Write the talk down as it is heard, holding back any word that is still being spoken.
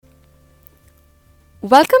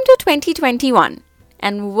Welcome to 2021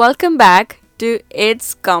 and welcome back to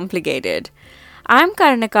It's Complicated. I'm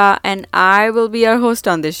Karnika and I will be your host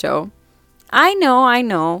on this show. I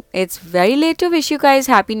know, it's very late to wish you guys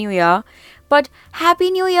Happy New Year, but Happy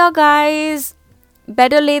New Year, guys!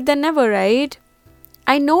 Better late than never, right?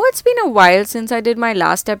 I know it's been a while since I did my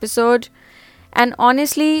last episode, and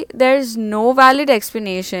honestly, there's no valid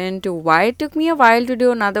explanation to why it took me a while to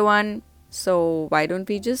do another one, so why don't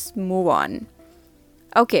we just move on?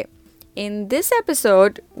 Okay, in this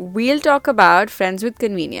episode, we'll talk about friends with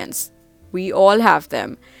convenience. We all have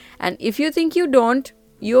them, and if you think you don't,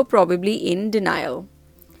 you're probably in denial.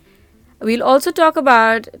 We'll also talk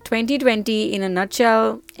about 2020 in a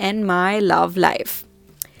nutshell and my love life.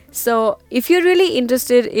 So, if you're really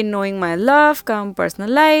interested in knowing my love come personal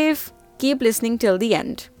life, keep listening till the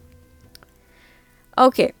end.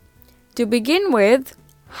 Okay, to begin with,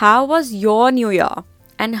 how was your new year?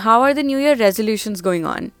 And how are the new year resolutions going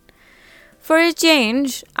on? For a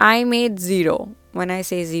change, I made zero. When I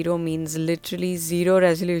say zero means literally zero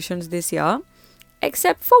resolutions this year,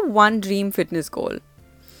 except for one dream fitness goal.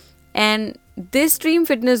 And this dream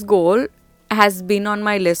fitness goal has been on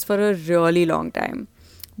my list for a really long time.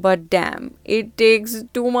 But damn, it takes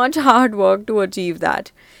too much hard work to achieve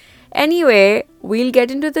that. Anyway, we'll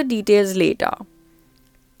get into the details later.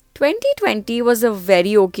 2020 was a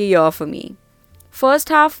very okay year for me. First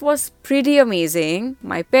half was pretty amazing.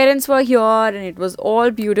 My parents were here and it was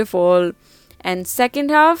all beautiful. And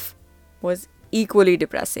second half was equally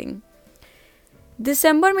depressing.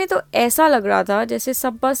 दिसंबर में तो ऐसा लग रहा था जैसे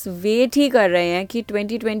सब बस wait ही कर रहे हैं कि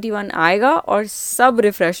 2021 आएगा और सब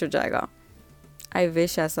रिफ्रेश हो जाएगा. I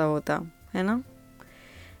wish ऐसा होता, है ना?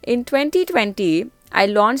 In 2020, I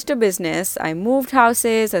launched a business, I moved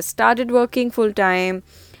houses, I started working full time,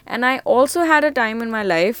 and I also had a time in my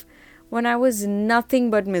life when I was nothing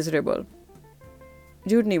but miserable.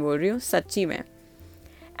 झूठ नहीं बोल रही हूँ, सच्ची में.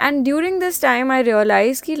 And during this time, I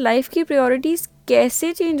realized कि life की priorities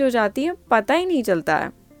कैसे change हो जाती हैं पता ही नहीं चलता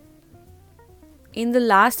है. In the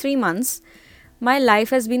last 3 months, my life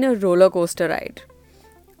has been a roller coaster ride.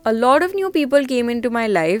 A lot of new people came into my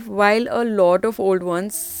life while a lot of old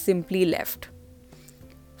ones simply left.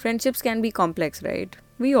 Friendships can be complex, right?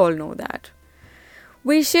 We all know that.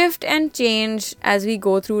 We shift and change as we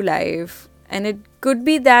go through life, and it could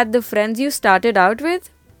be that the friends you started out with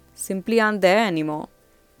simply aren't there anymore.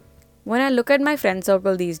 When I look at my friend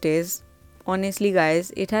circle these days, honestly,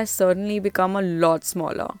 guys, it has certainly become a lot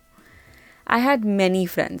smaller. I had many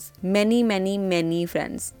friends, many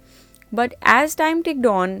friends. But as time ticked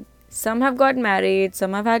on, some have got married,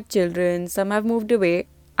 some have had children, some have moved away.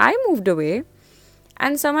 I moved away,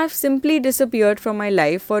 and some have simply disappeared from my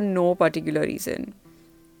life for no particular reason.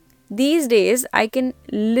 These days, I can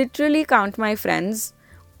literally count my friends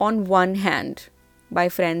on one hand. By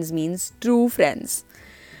friends means true friends.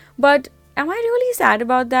 But am I really sad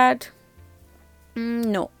about that?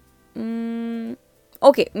 No.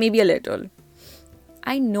 Okay, maybe a little.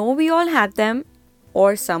 I know we all had them,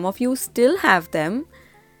 or some of you still have them.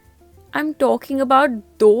 I'm talking about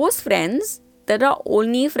those friends that are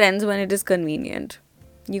only friends when it is convenient.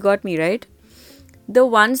 You got me, right? The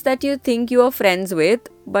ones that you think you are friends with,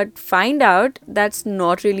 but find out that's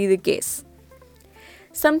not really the case.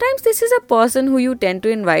 Sometimes this is a person who you tend to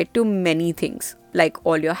invite to many things, like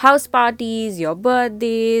all your house parties, your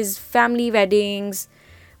birthdays, family weddings,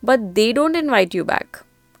 but they don't invite you back.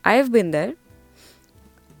 I have been there.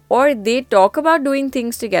 Or they talk about doing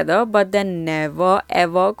things together, but then never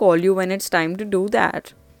ever call you when it's time to do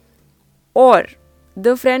that. Or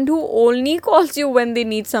the friend who only calls you when they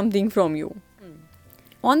need something from you.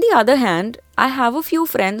 On the other hand, I have a few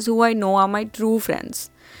friends who I know are my true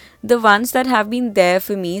friends. The ones that have been there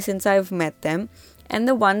for me since I've met them, and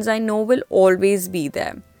the ones I know will always be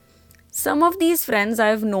there. Some of these friends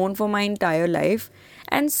I've known for my entire life,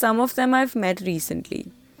 and some of them I've met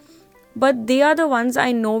recently. But they are the ones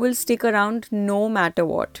I know will stick around no matter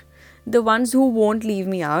what. The ones who won't leave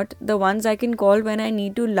me out, the ones I can call when I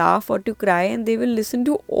need to laugh or to cry, and they will listen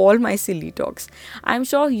to all my silly talks. I'm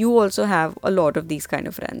sure you also have a lot of these kind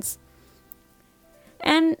of friends.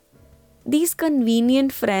 And these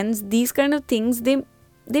convenient friends, these kind of things,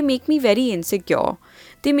 they make me very insecure.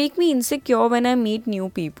 They make me insecure when I meet new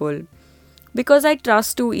people. Because I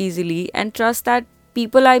trust too easily and trust that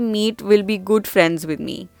people I meet will be good friends with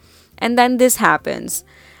me. And then this happens.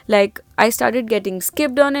 Like, I started getting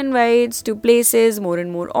skipped on invites to places more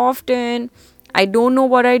and more often. I don't know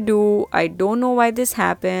what I do. I don't know why this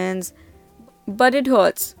happens. But it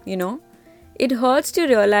hurts, you know. It hurts to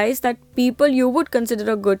realize that people you would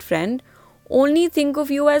consider a good friend only think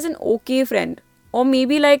of you as an okay friend or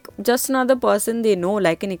maybe like just another person they know,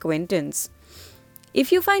 like an acquaintance.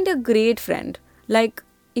 If you find a great friend, like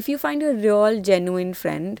if you find a real genuine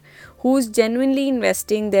friend who's genuinely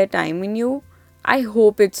investing their time in you, I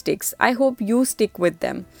hope it sticks. I hope you stick with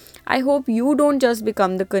them. I hope you don't just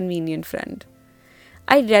become the convenient friend.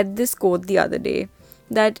 I read this quote the other day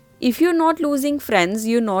that if you're not losing friends,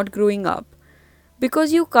 you're not growing up.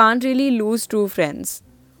 Because you can't really lose true friends.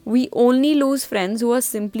 We only lose friends who are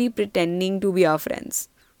simply pretending to be our friends.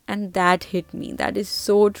 And that hit me. That is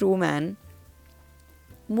so true, man.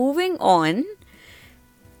 Moving on,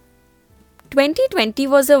 2020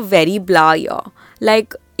 was a very blah year.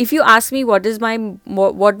 Like, if you ask me what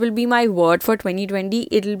will be my word for 2020,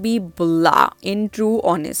 it'll be blah, in true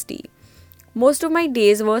honesty. Most of my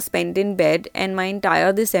days were spent in bed and my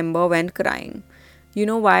entire December went crying. You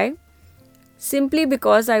know why? Simply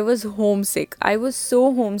because I was homesick. I was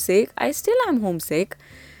so homesick. I still am homesick.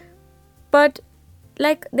 But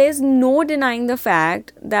like, there's no denying the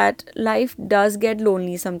fact that life does get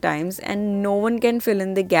lonely sometimes and no one can fill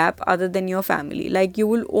in the gap other than your family. Like, you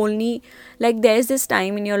will only, like, there's this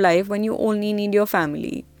time in your life when you only need your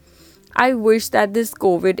family. I wish that this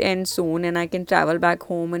COVID ends soon and I can travel back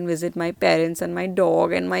home and visit my parents and my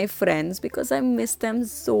dog and my friends because I miss them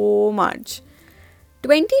so much.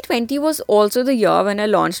 2020 was also the year when I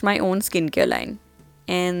launched my own skincare line.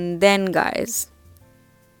 And then, guys,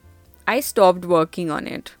 I stopped working on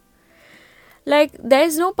it. Like, there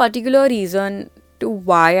is no particular reason to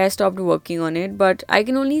why I stopped working on it, but I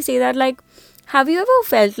can only say that, like, have you ever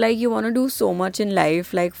felt like you want to do so much in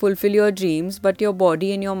life, like fulfill your dreams, but your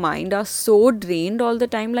body and your mind are so drained all the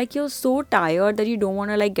time, like you're so tired that you don't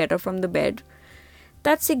want to like get up from the bed?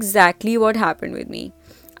 That's exactly what happened with me.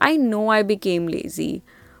 I know I became lazy,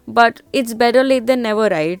 but it's better late than never,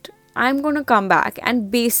 right? I'm gonna come back and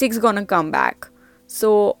basics gonna come back.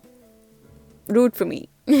 So, root for me.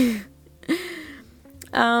 In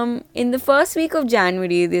the first week of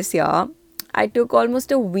January this year, I took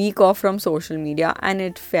almost a week off from social media and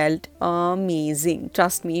it felt amazing.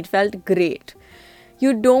 Trust me, it felt great.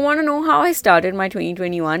 You don't want to know how I started my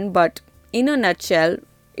 2021, but in a nutshell,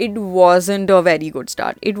 it wasn't a very good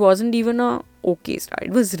start. It wasn't even a okay start.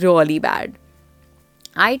 It was really bad.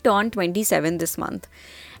 I turned 27 this month,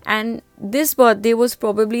 and this birthday was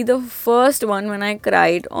probably the first one when I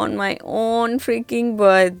cried on my own freaking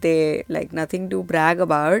birthday. Like, nothing to brag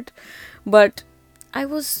about, but I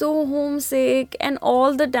was so homesick, and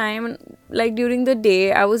all the time, like during the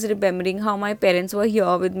day, I was remembering how my parents were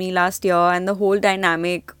here with me last year, and the whole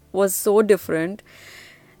dynamic was so different.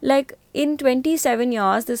 Like, in 27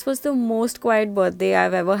 years, this was the most quiet birthday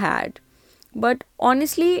I've ever had. But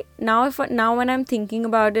honestly, now when I'm thinking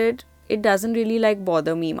about it, it doesn't really like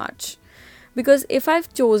bother me much. Because if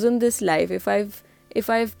I've chosen this life, if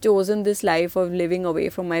I've chosen this life of living away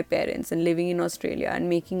from my parents and living in Australia and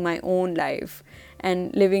making my own life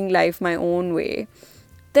and living life my own way,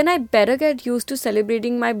 then I better get used to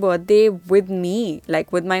celebrating my birthday with me,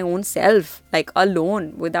 like with my own self, like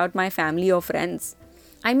alone, without my family or friends.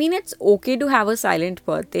 I mean, it's okay to have a silent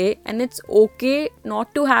birthday and it's okay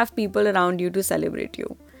not to have people around you to celebrate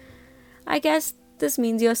you. I guess this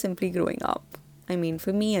means you're simply growing up. I mean,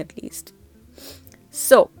 for me at least.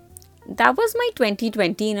 So, that was my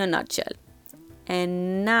 2020 in a nutshell.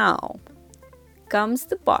 And now comes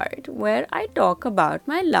the part where I talk about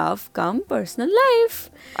my love come personal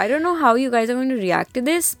life. I don't know how you guys are going to react to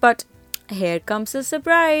this, but here comes a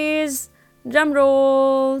surprise. Drum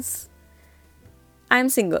rolls. I'm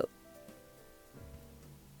single.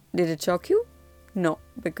 Did it shock you? No,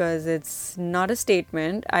 because it's not a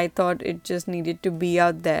statement. I thought it just needed to be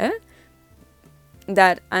out there.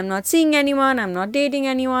 That I'm not seeing anyone, I'm not dating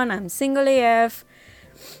anyone, I'm single AF.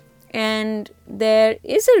 And there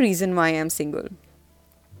is a reason why I'm single.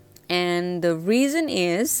 And the reason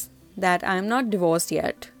is that I'm not divorced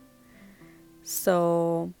yet.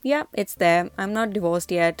 So, yeah, it's there. I'm not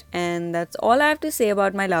divorced yet. And that's all I have to say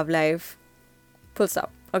about my love life. Full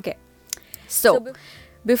stop. Okay. So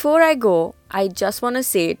before I go, I just want to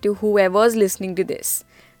say to whoever's listening to this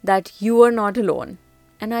that you are not alone.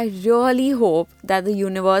 And I really hope that the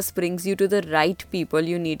universe brings you to the right people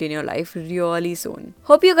you need in your life really soon.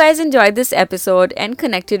 Hope you guys enjoyed this episode and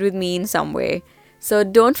connected with me in some way. So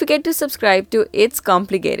don't forget to subscribe to It's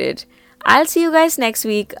Complicated. I'll see you guys next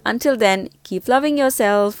week. Until then, keep loving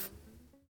yourself.